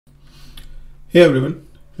Hey everyone,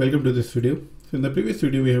 welcome to this video. So in the previous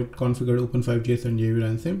video, we have configured Open5GS and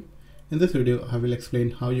UERANSIM. In this video, I will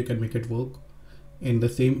explain how you can make it work in the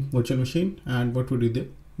same virtual machine and what would be the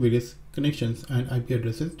various connections and IP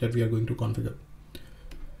addresses that we are going to configure.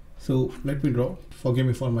 So let me draw. Forgive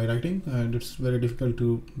me for my writing, and it's very difficult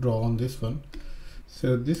to draw on this one.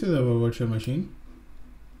 So this is our virtual machine.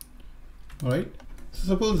 All right.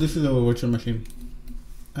 So suppose this is our virtual machine,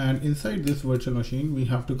 and inside this virtual machine, we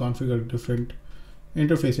have to configure different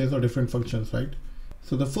interfaces or different functions, right?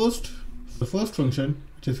 So the first function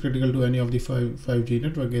which is critical to any of the 5G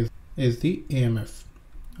network is the AMF.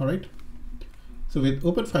 All right. So with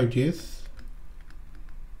Open5GS,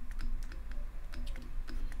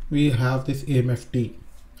 we have this AMFD.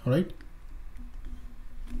 All right.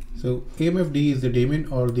 So AMFD is the daemon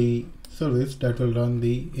or the service that will run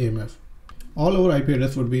the AMF. All our IP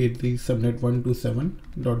address would be at the subnet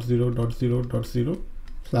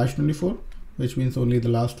 127.0.0.0/24, which means only the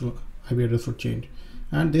last IP address would change.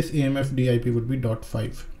 And this AMFD IP would be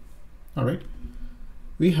 .5. All right.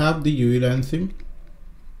 We have the UERANSIM,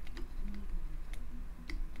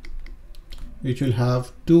 which will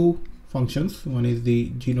have two functions. One is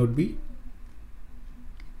the G-Node B,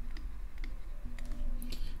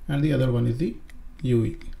 and the other one is the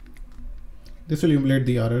UE. This will emulate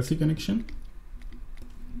the RRC connection,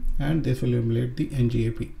 and this will emulate the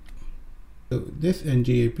NGAP. So this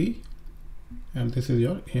NGAP, and this is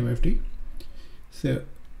your AMFD. So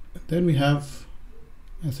then we have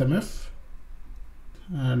SMF,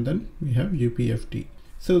 and then we have UPFD.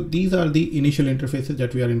 So these are the initial interfaces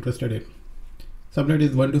that we are interested in. Subnet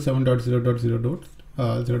is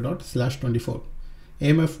 127.0.0.0/24.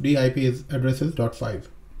 AMFD IP is addresses .5.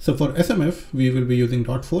 So for SMF, we will be using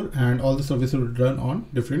 .4, and all the services will run on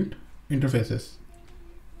different interfaces.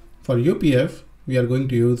 For UPF, we are going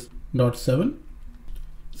to use .7.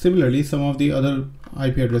 Similarly, some of the other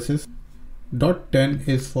IP addresses, .10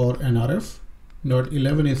 is for NRF,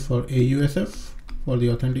 .11 is for AUSF for the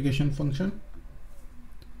authentication function,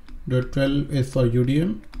 .12 is for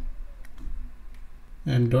UDM,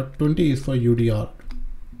 and .20 is for UDR.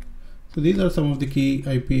 So these are some of the key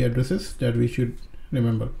IP addresses that we should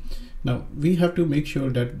remember. Now we have to make sure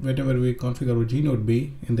that whenever we configure our G-Node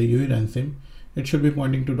B in the UERANSIM, it should be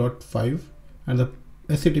pointing to .5, and the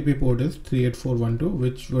SCTP port is 38412,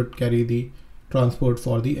 which would carry the transport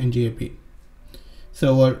for the NGAP.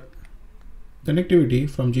 So our connectivity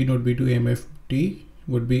from G-Node B to AMFD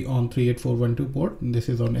would be on 38412 port. This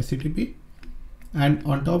is on SCTP, and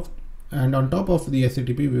on top of the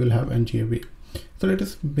SCTP, we will have NGAP. So let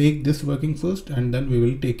us make this working first, and then we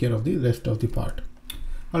will take care of the rest of the part.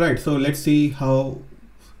 All right, so let's see how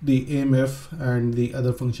the AMF and the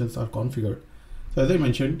other functions are configured. So as I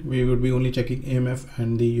mentioned, we would be only checking AMF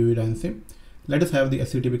and the UERANSIM. Let us have the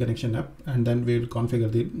SCTP connection app, and then we will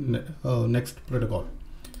configure the next protocol.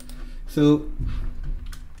 So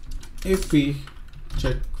if we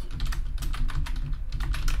check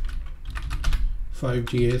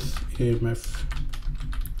 5GS AMF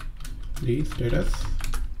the status,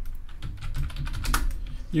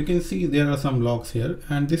 you can see there are some logs here,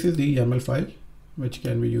 and this is the YAML file which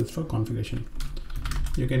can be used for configuration.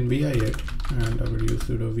 You can VI it, and I will use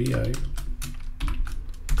sudo VI,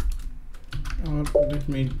 or let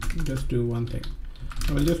me just do one thing.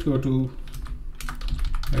 I will just go to,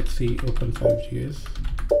 let's see, Open5GS,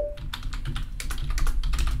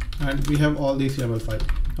 and we have all these YAML file.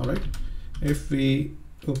 All right. If we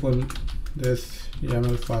open this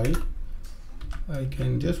YAML file, I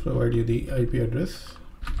can just provide you the IP address.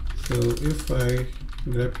 So if I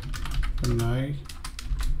grep ni,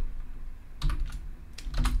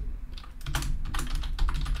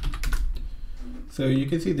 so you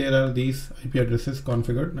can see there are these IP addresses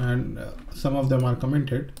configured, and some of them are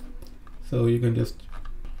commented, so you can just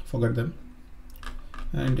forget them.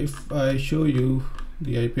 And if I show you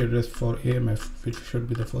the IP address for AMF, which should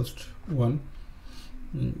be the first one,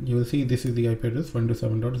 you will see this is the IP address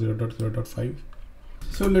 127.0.0.5.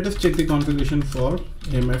 So let us check the configuration for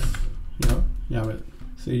AMF YAML.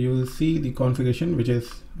 So you will see the configuration which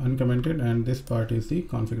is uncommented, and this part is the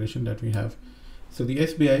configuration that we have. So the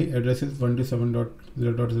SBI address is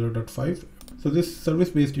 127.0.0.5. So this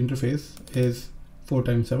service-based interface is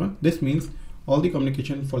 4x7. This means all the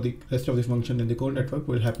communication for the rest of the function in the core network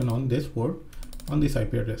will happen on this port, on this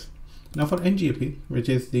IP address. Now for NGAP, which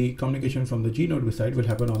is the communication from the G-Node B side, will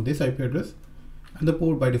happen on this IP address, and the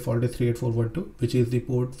port by default is 38412, which is the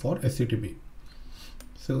port for SCTP.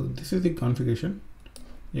 So this is the configuration.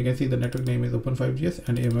 You can see the network name is Open5GS,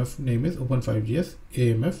 and AMF name is Open5GS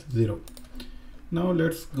AMF0. Now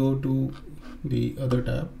let's go to the other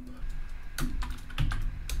tab.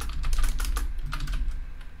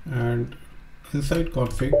 and inside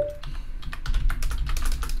config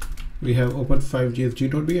we have Open5GS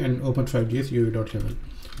GNodeB and Open5GS UE.yaml.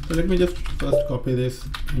 So let me just first copy this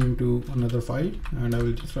into another file, and I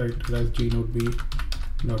will just write it as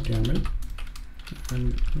GNodeB.yaml,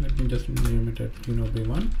 and let me just name it at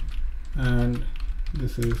GNodeB1, and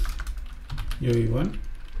this is UE1.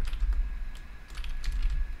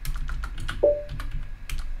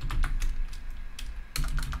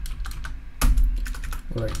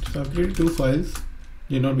 Alright, so I've created two files,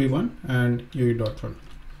 GNodeB1 and UE.1.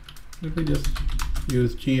 Let me just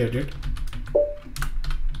use gedit,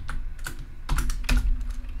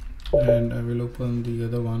 and I will open the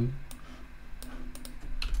other one,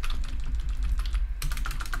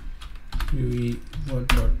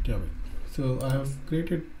 UE1.yaml. So I have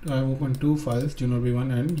opened two files,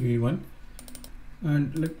 GNodeB1 and UE1,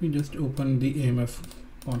 and let me just open the AMF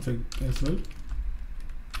config as well.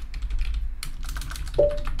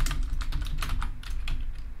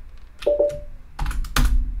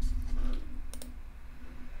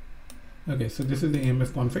 Okay, so this is the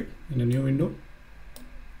AMF config in a new window,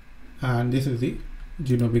 and this is the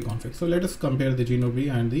GNodeB config. So let us compare the GNodeB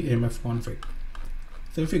and the AMF config.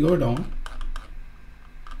 So if we go down,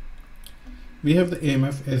 we have the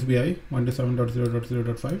AMF SBI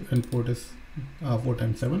 127.0.0.5 and port is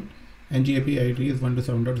 4x7. NGAP ID is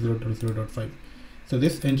 127.0.0.5. So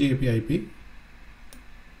this NGAP IP,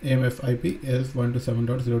 AMF IP is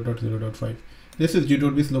 127.0.0.5. This is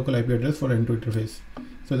GNodeB's local IP address for N2 interface.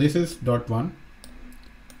 So this is .1,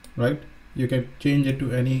 right? You can change it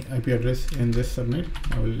to any IP address in this subnet.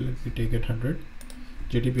 Let me take it 100.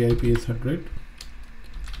 JTP IP is 100.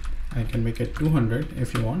 I can make it 200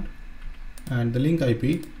 if you want. And the link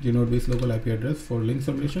IP, GNodeB's local IP address for link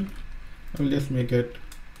submission, I will just make it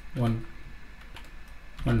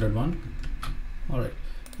 101. Alright,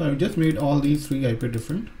 so I've just made all these three IP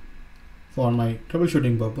different for my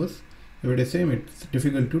troubleshooting purpose. If it is same, it's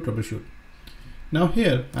difficult to troubleshoot. Now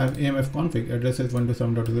here I have AMF config, address is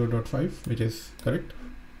 127.0.5, which is correct.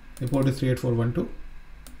 The port is 38412.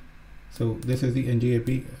 So this is the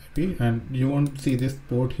NGAP IP, and you won't see this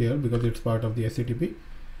port here because it's part of the SCTP.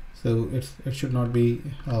 So it should not be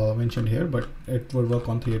mentioned here, but it will work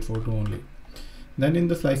on 3842 only. Then in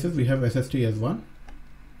the slices we have SST as 1,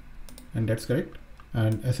 and that's correct,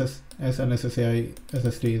 and S and SSAI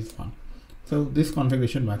SST is 1. So this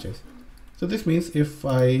configuration matches. So this means if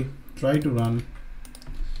I try to run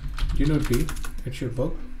GNodeB, it should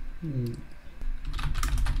work.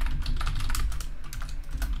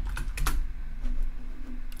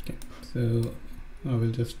 Okay, so I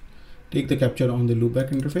will just take the capture on the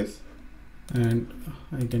loopback interface, and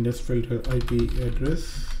I can just filter IP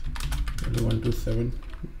address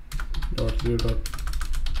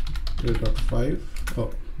 127.0.0.5.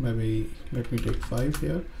 Oh, maybe let me take 5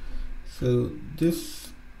 here. So this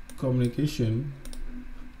communication,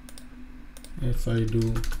 if I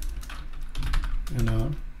do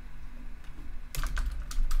nr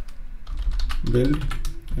build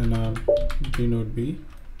nr GNodeB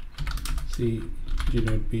c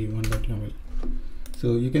GNodeB1.yaml.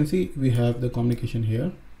 So you can see we have the communication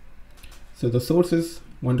here. So the source is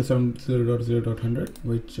 127.0.0.100,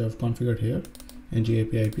 which I've configured here,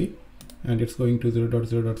 NGAP IP, and it's going to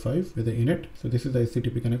 0.0.5 with the init. So this is the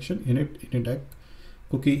SCTP connection, init ACK,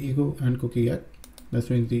 cookie echo and cookie ACK. That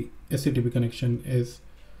means the SCTP connection is,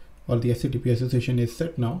 or the SCTP association is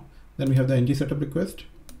set now. Then we have the ng setup request,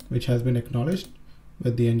 which has been acknowledged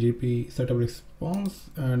with the ngp setup response,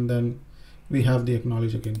 and then we have the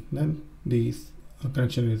acknowledge again. Then the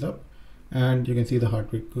connection is up, and you can see the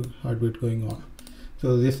heartbeat going on.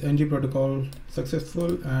 So this ng protocol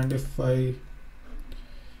successful, and if I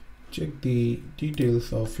check the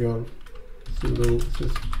details of your sudo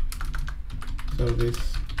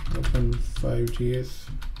service Open5GS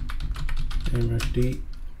MFT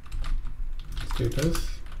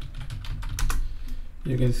status,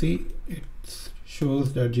 you can see it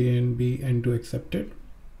shows that GNB N2 accepted,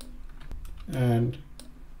 and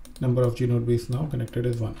number of GNodeB now connected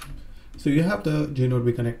is 1. So you have the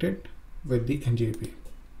GNodeB connected with the NGAP.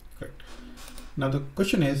 Correct. Now the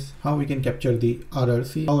question is how we can capture the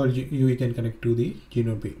RRC, how our UE can connect to the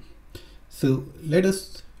GNodeB. So let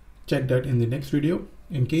us check that in the next video.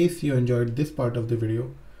 In case you enjoyed this part of the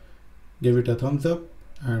video, give it a thumbs up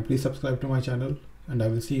and please subscribe to my channel, and I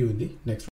will see you in the next video.